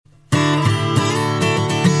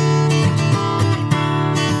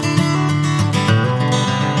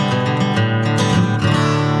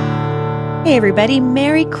Hey everybody,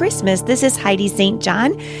 Merry Christmas. This is Heidi St.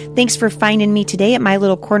 John. Thanks for finding me today at my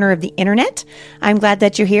little corner of the internet. I'm glad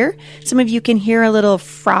that you're here. Some of you can hear a little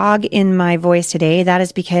frog in my voice today. That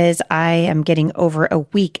is because I am getting over a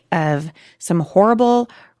week of some horrible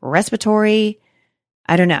respiratory,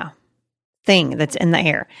 thing that's in the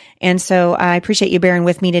air. And so I appreciate you bearing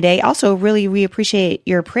with me today. Also, we appreciate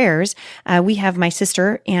your prayers. We have my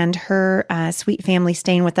sister and her sweet family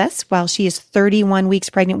staying with us while she is 31 weeks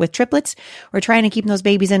pregnant with triplets. We're trying to keep those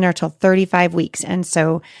babies in there till 35 weeks. And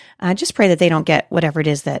so just pray that they don't get whatever it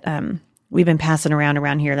is that we've been passing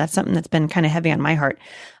around here. That's something that's been kind of heavy on my heart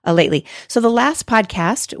lately. So the last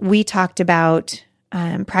podcast, we talked about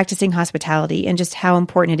practicing hospitality and just how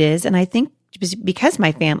important it is. And I think because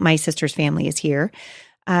my sister's family is here,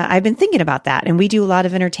 I've been thinking about that. And we do a lot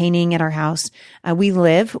of entertaining at our house. We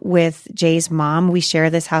live with Jay's mom. We share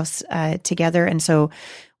this house together. And so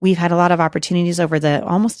we've had a lot of opportunities over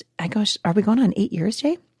are we going on 8 years,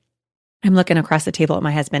 Jay? I'm looking across the table at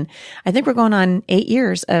my husband. I think we're going on 8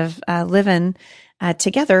 years of living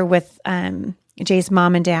together with Jay's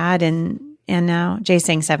mom and dad, and now Jay's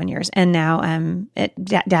saying 7 years. And now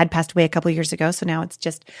dad passed away a couple of years ago, so now it's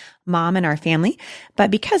just mom and our family.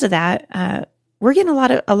 But because of that, we're getting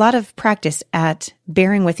a lot of practice at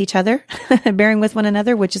bearing with each other, bearing with one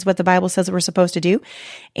another, which is what the Bible says we're supposed to do.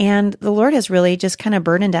 And the Lord has really just kind of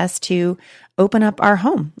burdened us to open up our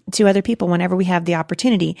home to other people whenever we have the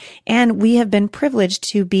opportunity. And we have been privileged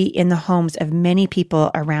to be in the homes of many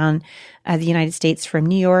people around the United States, from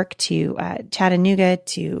New York to Chattanooga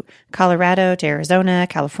to Colorado to Arizona,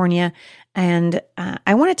 California. And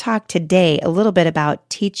I want to talk today a little bit about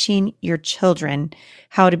teaching your children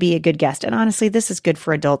how to be a good guest. And honestly, this is good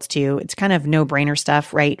for adults too. It's kind of no-brainer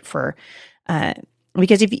stuff, right?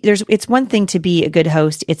 Because it's one thing to be a good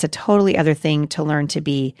host. It's a totally other thing to learn to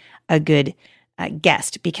be a good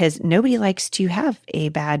guest, because nobody likes to have a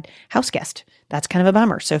bad house guest. That's kind of a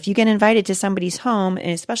bummer. So if you get invited to somebody's home,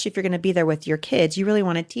 and especially if you're going to be there with your kids, you really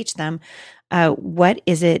want to teach them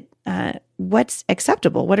what's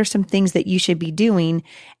acceptable. What are some things that you should be doing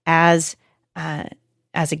as a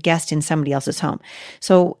guest in somebody else's home?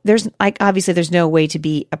 So obviously there's no way to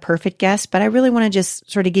be a perfect guest, but I really want to just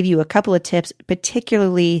sort of give you a couple of tips,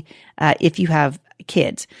 particularly if you have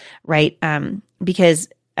kids, right? Because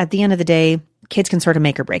at the end of the day, kids can sort of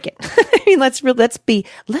make or break it. I mean, let's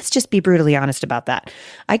just be brutally honest about that.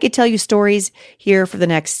 I could tell you stories here for the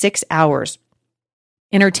next 6 hours,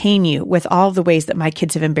 entertain you with all of the ways that my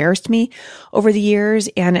kids have embarrassed me over the years.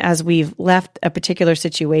 And as we've left a particular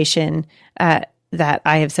situation, that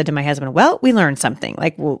I have said to my husband, well, we learned something,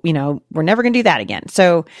 we're never going to do that again.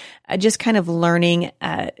 So just kind of learning,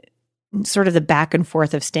 sort of the back and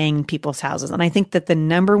forth of staying in people's houses. And I think that the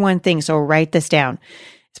number one thing, so write this down,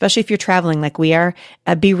 especially if you're traveling like we are,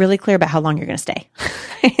 be really clear about how long you're going to stay.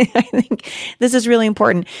 I think this is really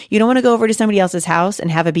important. You don't want to go over to somebody else's house and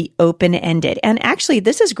have it be open-ended. And actually,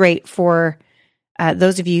 this is great for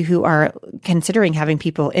those of you who are considering having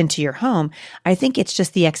people into your home. I think it's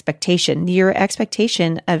just the expectation. Your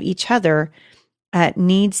expectation of each other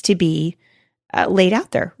needs to be laid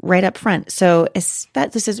out there right up front. So this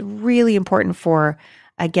is really important for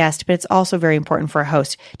a guest, but it's also very important for a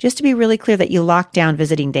host, just to be really clear that you lock down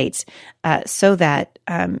visiting dates so that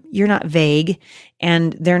you're not vague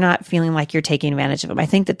and they're not feeling like you're taking advantage of them. I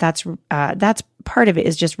think that's part of it,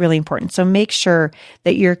 is just really important. So make sure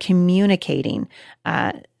that you're communicating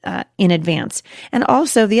in advance. And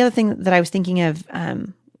also the other thing that I was thinking of,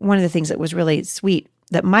 one of the things that was really sweet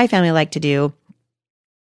that my family liked to do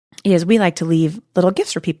is we like to leave little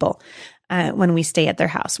gifts for people when we stay at their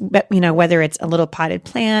house. But, whether it's a little potted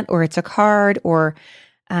plant or it's a card or,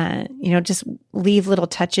 just leave little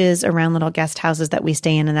touches around little guest houses that we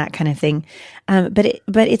stay in and that kind of thing. But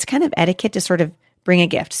it's kind of etiquette to sort of bring a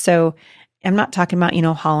gift. So I'm not talking about,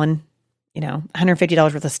 hauling,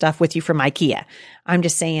 $150 worth of stuff with you from IKEA. I'm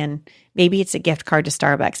just saying maybe it's a gift card to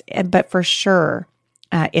Starbucks, but for sure,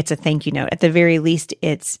 it's a thank you note. At the very least,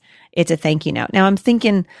 it's a thank you note. Now I'm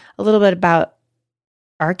thinking a little bit about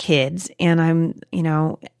our kids, and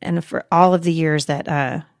and for all of the years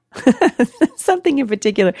that, something in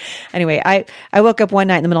particular. Anyway, I woke up one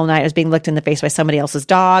night in the middle of the night, I was being looked in the face by somebody else's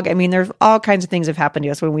dog. I mean, there's all kinds of things have happened to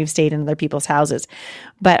us when we've stayed in other people's houses,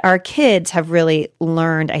 but our kids have really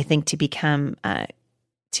learned, I think, to become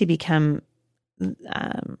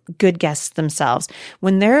good guests themselves.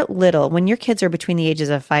 When they're little, when your kids are between the ages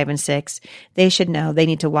of 5 and 6, they should know they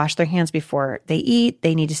need to wash their hands before they eat.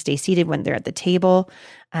 They need to stay seated when they're at the table.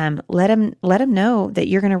 Let them know that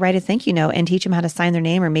you're going to write a thank you note and teach them how to sign their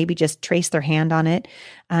name or maybe just trace their hand on it.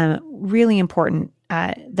 Really important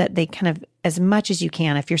that they kind of as much as you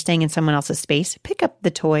can, if you're staying in someone else's space, pick up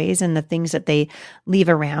the toys and the things that they leave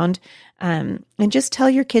around, and just tell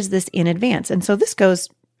your kids this in advance. And so this goes,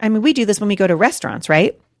 we do this when we go to restaurants,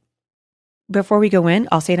 right? Before we go in,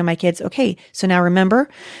 I'll say to my kids, okay, so now remember,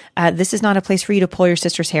 this is not a place for you to pull your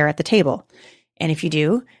sister's hair at the table. And if you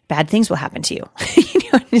do, bad things will happen to you.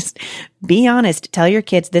 Just be honest. Tell your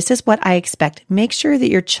kids, this is what I expect. Make sure that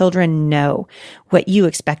your children know what you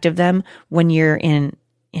expect of them when you're in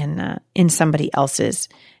somebody else's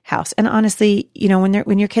house. And honestly,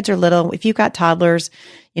 when your kids are little, if you've got toddlers,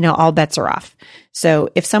 all bets are off. So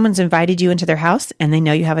if someone's invited you into their house and they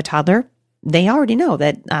know you have a toddler, they already know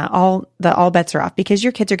that all bets are off, because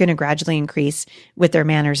your kids are going to gradually increase with their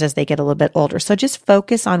manners as they get a little bit older. So just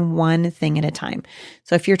focus on one thing at a time.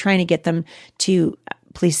 So if you're trying to get them to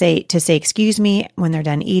say excuse me when they're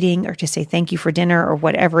done eating, or to say thank you for dinner, or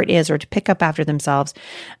whatever it is, or to pick up after themselves,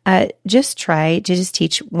 just try to just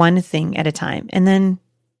teach one thing at a time, and then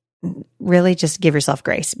really just give yourself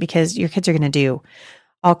grace, because your kids are going to do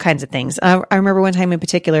all kinds of things. I remember one time in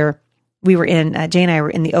particular, Jay and I were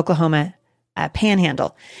in the Oklahoma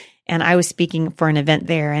Panhandle, and I was speaking for an event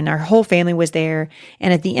there, and our whole family was there.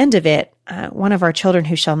 And at the end of it, one of our children,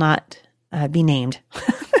 who shall not be named,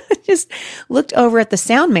 just looked over at the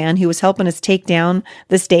sound man who was helping us take down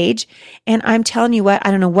the stage. And I'm telling you what,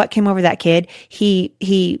 I don't know what came over that kid.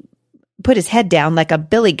 He put his head down like a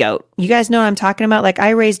billy goat. You guys know what I'm talking about? Like,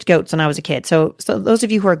 I raised goats when I was a kid. So those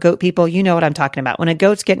of you who are goat people, you know what I'm talking about. When a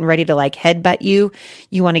goat's getting ready to like headbutt you,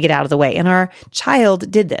 you want to get out of the way. And our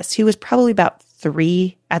child did this. He was probably about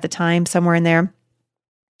 3 at the time, somewhere in there.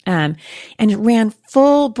 And ran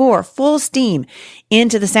full bore, full steam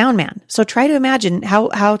into the sound man. So try to imagine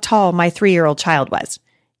how tall my 3-year-old child was.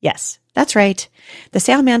 Yes, that's right. The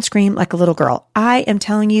sound man screamed like a little girl. I am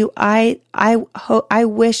telling you, I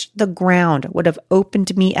wish the ground would have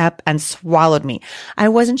opened me up and swallowed me. I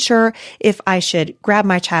wasn't sure if I should grab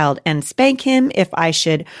my child and spank him, if I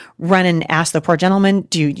should run and ask the poor gentleman,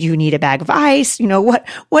 do you need a bag of ice?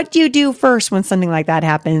 What do you do first when something like that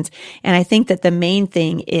happens? And I think that the main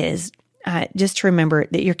thing is just to remember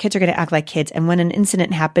that your kids are going to act like kids. And when an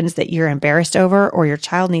incident happens that you're embarrassed over, or your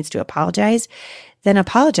child needs to apologize, then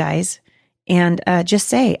apologize and just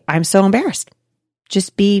say, I'm so embarrassed.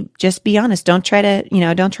 Just be honest. Don't try to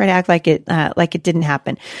act like it didn't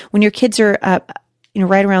happen. When your kids are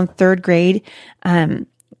right around 3rd grade,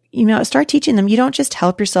 start teaching them. You don't just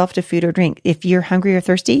help yourself to food or drink. If you're hungry or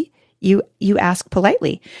thirsty, you ask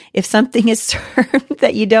politely. If something is served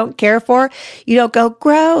that you don't care for, you don't go,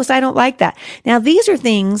 gross, I don't like that. Now, these are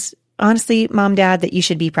things, honestly, mom, dad, that you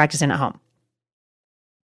should be practicing at home.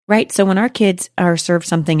 Right? So when our kids are served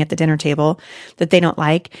something at the dinner table that they don't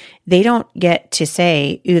like, they don't get to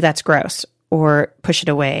say, ooh, that's gross, or push it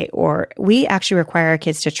away. Or we actually require our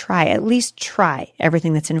kids to at least try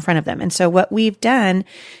everything that's in front of them. And so what we've done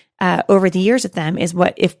over the years with them is,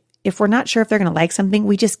 if we're not sure if they're going to like something,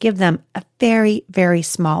 we just give them a very, very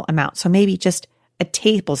small amount. So maybe just a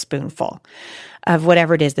tablespoonful of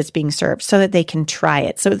whatever it is that's being served, so that they can try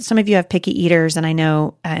it. So some of you have picky eaters, and I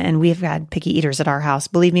know, and we've had picky eaters at our house.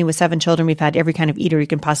 Believe me, with 7 children, we've had every kind of eater you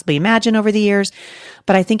can possibly imagine over the years.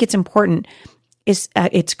 But I think it's important,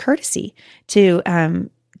 it's courtesy to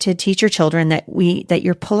teach your children that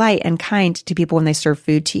you're polite and kind to people when they serve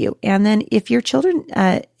food to you. And then if your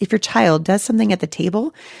child does something at the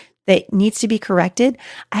table that needs to be corrected,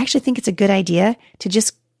 I actually think it's a good idea to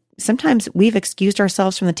just, sometimes we've excused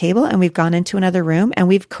ourselves from the table and we've gone into another room and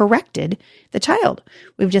we've corrected the child.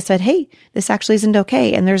 We've just said, hey, this actually isn't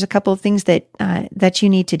okay. And there's a couple of things that you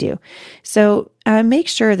need to do. So make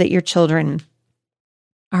sure that your children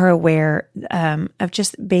are aware of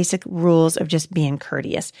just basic rules of just being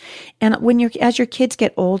courteous. And as your kids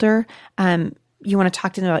get older, you want to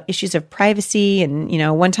talk to them about issues of privacy. And,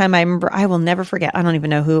 one time I remember, I will never forget, I don't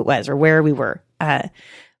even know who it was or where we were. But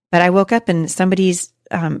I woke up and somebody's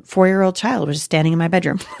 4-year-old child was standing in my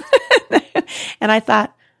bedroom. And I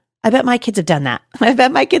thought, I bet my kids have done that. I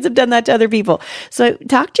bet my kids have done that to other people. So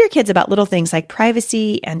talk to your kids about little things like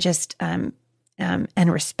privacy and just, and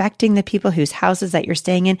respecting the people whose houses that you're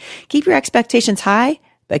staying in. Keep your expectations high,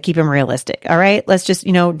 but keep them realistic. All right. Let's just,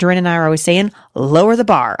 Durin and I are always saying, lower the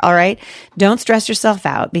bar. All right. Don't stress yourself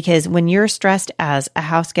out, because when you're stressed as a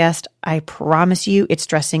house guest, I promise you it's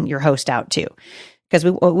stressing your host out too. Because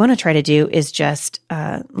what we want to try to do is just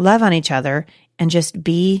love on each other and just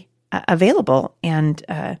be available and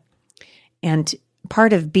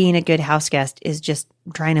part of being a good house guest is just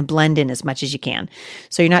trying to blend in as much as you can.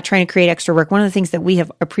 So you're not trying to create extra work. One of the things that we have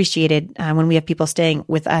appreciated when we have people staying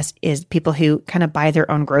with us is people who kind of buy their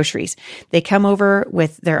own groceries. They come over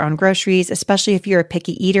with their own groceries, especially if you're a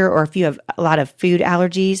picky eater or if you have a lot of food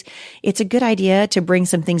allergies. It's a good idea to bring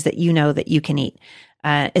some things that you know that you can eat,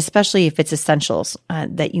 especially if it's essentials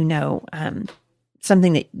that you know,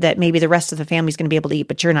 something that maybe the rest of the family is going to be able to eat,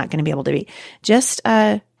 but you're not going to be able to eat. Just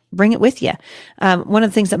bring it with you. One of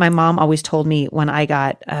the things that my mom always told me when I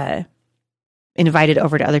got invited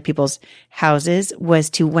over to other people's houses was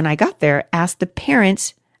to, when I got there, ask the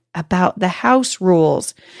parents about the house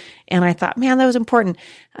rules. And I thought, man, that was important.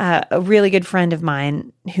 A really good friend of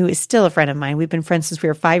mine, who is still a friend of mine, we've been friends since we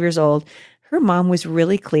were 5 years old. Her mom was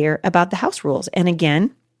really clear about the house rules. And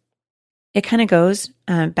again, it kind of goes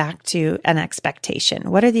back to an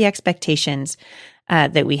expectation. What are the expectations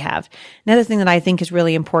that we have? Another thing that I think is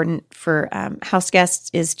really important for house guests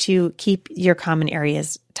is to keep your common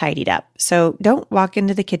areas tidied up. So don't walk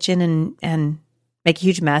into the kitchen and make a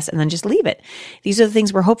huge mess and then just leave it. These are the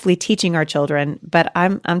things we're hopefully teaching our children. But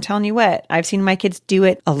I'm telling you what, I've seen my kids do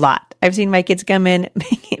it a lot. I've seen my kids come in,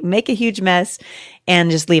 make a huge mess, and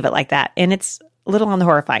just leave it like that. And it's a little on the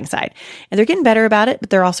horrifying side. And they're getting better about it, but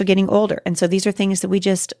they're also getting older. And so these are things that we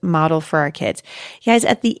just model for our kids. Guys,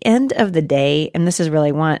 at the end of the day, and this is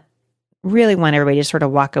really want everybody to sort of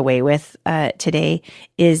walk away with today,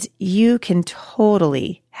 is you can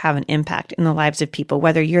totally have an impact in the lives of people,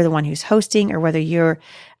 whether you're the one who's hosting or whether you're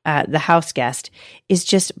the house guest, is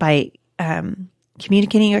just by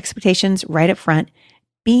communicating your expectations right up front,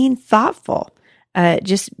 being thoughtful,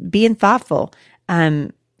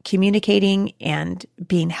 communicating and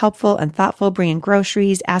being helpful and thoughtful, bringing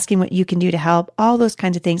groceries, asking what you can do to help, all those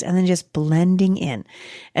kinds of things, and then just blending in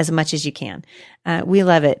as much as you can. We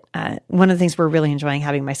love it. One of the things we're really enjoying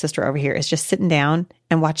having my sister over here is just sitting down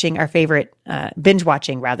and watching our favorite, binge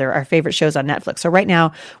watching our favorite shows on Netflix. So right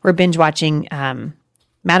now we're binge watching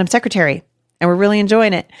Madam Secretary, and we're really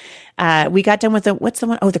enjoying it. We got done with what's the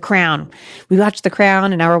one? Oh, The Crown. We watched The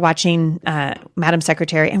Crown, and now we're watching Madam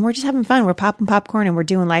Secretary, and we're just having fun. We're popping popcorn, and we're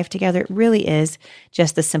doing life together. It really is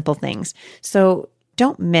just the simple things. So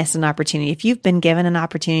don't miss an opportunity. If you've been given an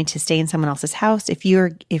opportunity to stay in someone else's house, if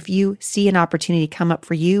you see an opportunity come up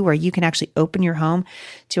for you where you can actually open your home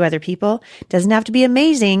to other people, doesn't have to be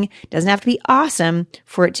amazing, doesn't have to be awesome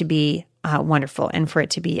for it to be wonderful and for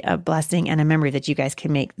it to be a blessing and a memory that you guys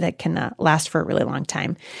can make that can last for a really long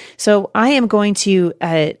time. So I am going to,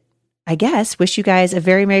 I guess, wish you guys a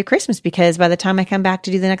very Merry Christmas, because by the time I come back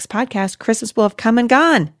to do the next podcast, Christmas will have come and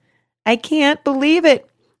gone. I can't believe it.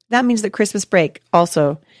 That means that Christmas break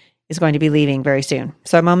also is going to be leaving very soon.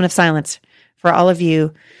 So a moment of silence for all of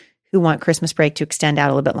you who want Christmas break to extend out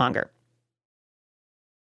a little bit longer.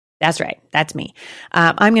 That's right. That's me.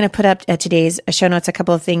 I'm going to put up today's show notes, a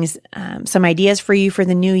couple of things, some ideas for you for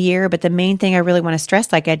the new year. But the main thing I really want to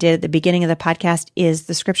stress, like I did at the beginning of the podcast, is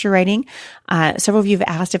the scripture writing. Several of you have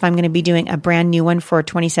asked if I'm going to be doing a brand new one for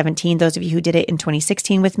 2017, those of you who did it in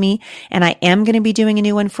 2016 with me. And I am going to be doing a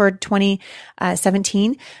new one for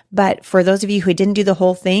 2017. But for those of you who didn't do the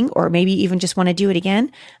whole thing, or maybe even just want to do it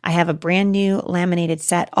again, I have a brand new laminated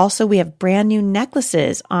set. Also, we have brand new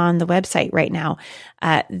necklaces on the website right now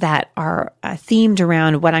that are themed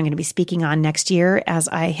around what I'm going to be speaking on next year as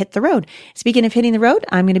I hit the road. Speaking of hitting the road,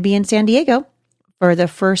 I'm going to be in San Diego for the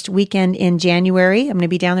first weekend in January. I'm going to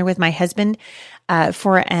be down there with my husband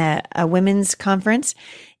for a women's conference.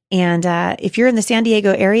 And if you're in the San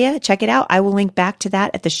Diego area, check it out. I will link back to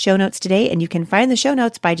that at the show notes today. And you can find the show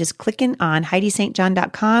notes by just clicking on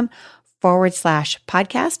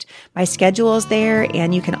HeidiSt.John.com/podcast. My schedule is there,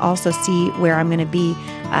 and you can also see where I'm going to be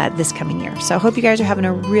this coming year. So I hope you guys are having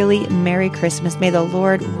a really Merry Christmas. May the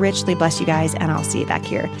Lord richly bless you guys, and I'll see you back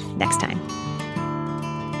here next time.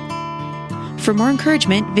 For more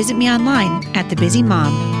encouragement, visit me online at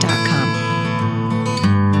TheBusyMom.